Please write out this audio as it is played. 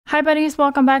Hi buddies,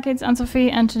 welcome back. It's Anne-Sophie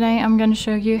and today I'm going to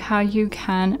show you how you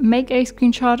can make a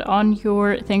screenshot on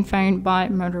your Thinkphone by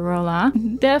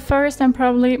Motorola. The first and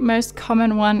probably most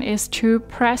common one is to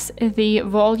press the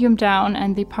volume down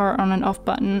and the power on and off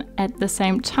button at the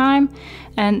same time,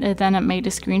 and then it made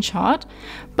a screenshot.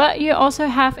 But you also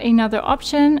have another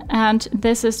option, and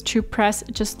this is to press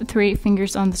just 3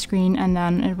 fingers on the screen and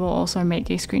then it will also make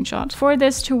a screenshot. For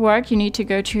this to work, you need to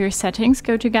go to your settings,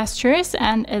 go to gestures,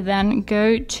 and then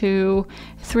go to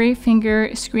 3-finger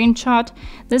screenshot.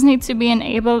 This needs to be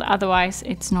enabled, otherwise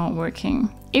it's not working.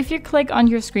 If you click on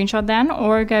your screenshot then,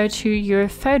 or go to your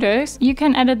photos, you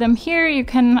can edit them here, you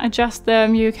can adjust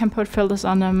them, you can put filters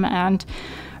on them and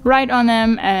write on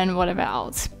them and whatever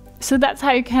else. So that's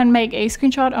how you can make a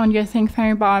screenshot on your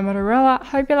Thinkphone by Motorola.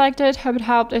 Hope you liked it, hope it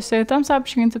helped. If so, thumbs up,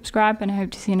 share and subscribe, and I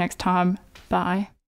hope to see you next time. Bye.